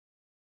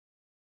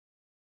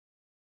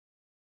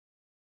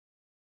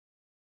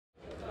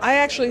I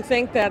actually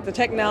think that the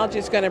technology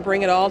is going to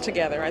bring it all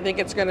together. I think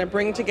it's going to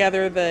bring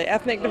together the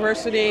ethnic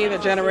diversity, the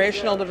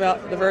generational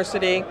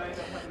diversity.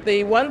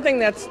 The one thing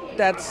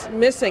that's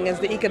missing is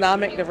the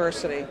economic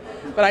diversity.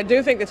 But I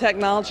do think the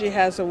technology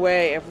has a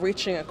way of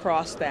reaching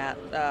across that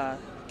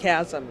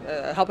chasm,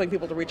 helping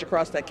people to reach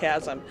across that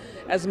chasm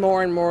as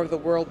more and more of the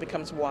world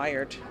becomes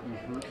wired.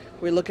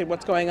 We look at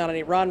what's going on in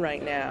Iran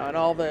right now and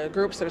all the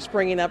groups that are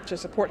springing up to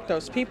support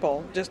those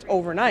people just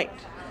overnight.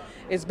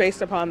 Is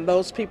based upon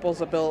those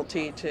people's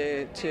ability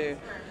to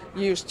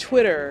use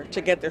Twitter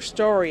to get their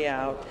story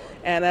out,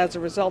 and as a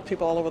result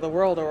people all over the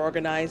world are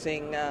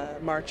organizing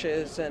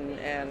marches and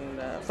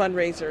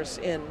fundraisers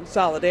in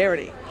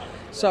solidarity.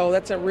 So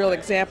that's a real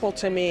example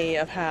to me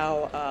of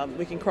how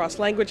we can cross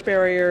language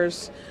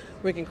barriers,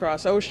 we can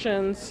cross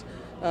oceans,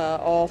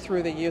 all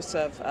through the use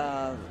of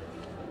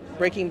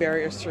breaking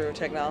barriers through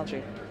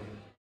technology.